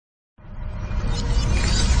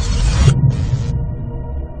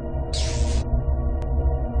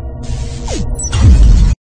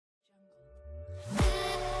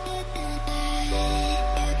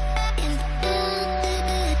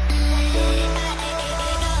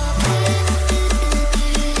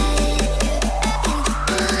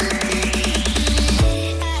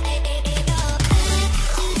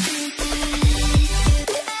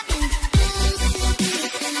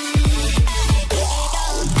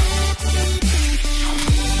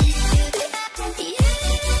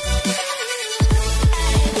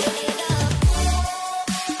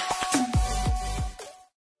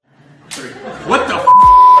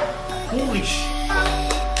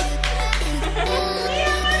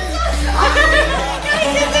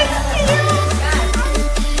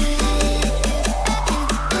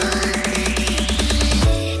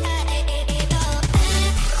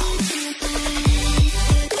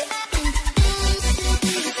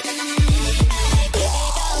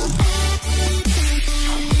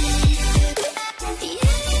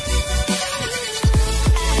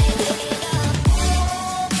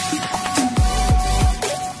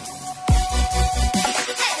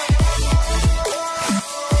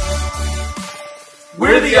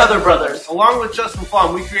the other brothers. Along with Justin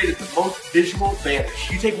Flom, we created the most visual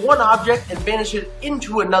vanish. You take one object and vanish it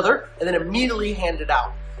into another, and then immediately hand it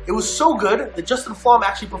out. It was so good that Justin Flom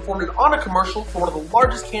actually performed it on a commercial for one of the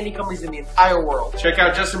largest candy companies in the entire world. Check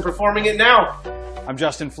out Justin performing it now. I'm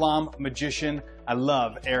Justin Flom, magician. I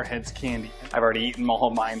love Airheads candy. I've already eaten all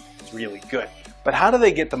of mine. It's really good. But how do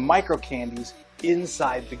they get the micro candies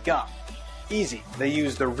inside the gum? Easy. They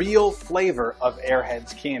use the real flavor of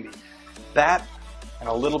Airheads candy. That and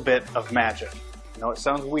a little bit of magic. I know it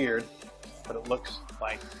sounds weird, but it looks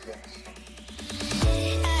like this.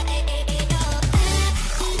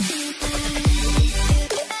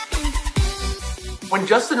 When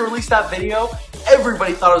Justin released that video,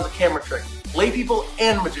 everybody thought it was a camera trick. Lay people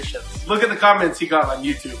and magicians. Look at the comments he got on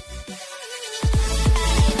YouTube.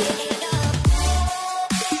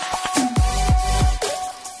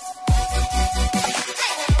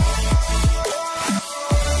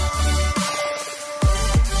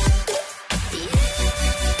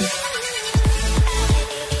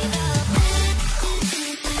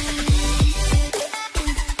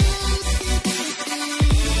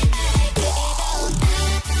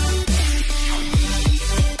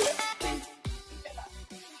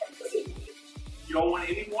 You don't want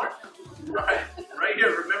any more? Right here,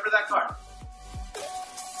 remember that card.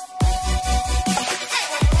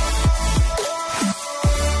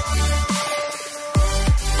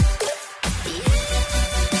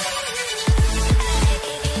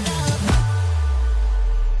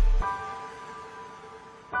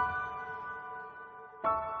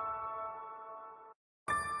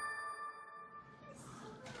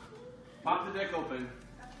 Pop the deck open,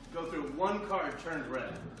 go through one card, turns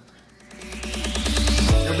red.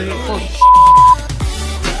 Everybody get close.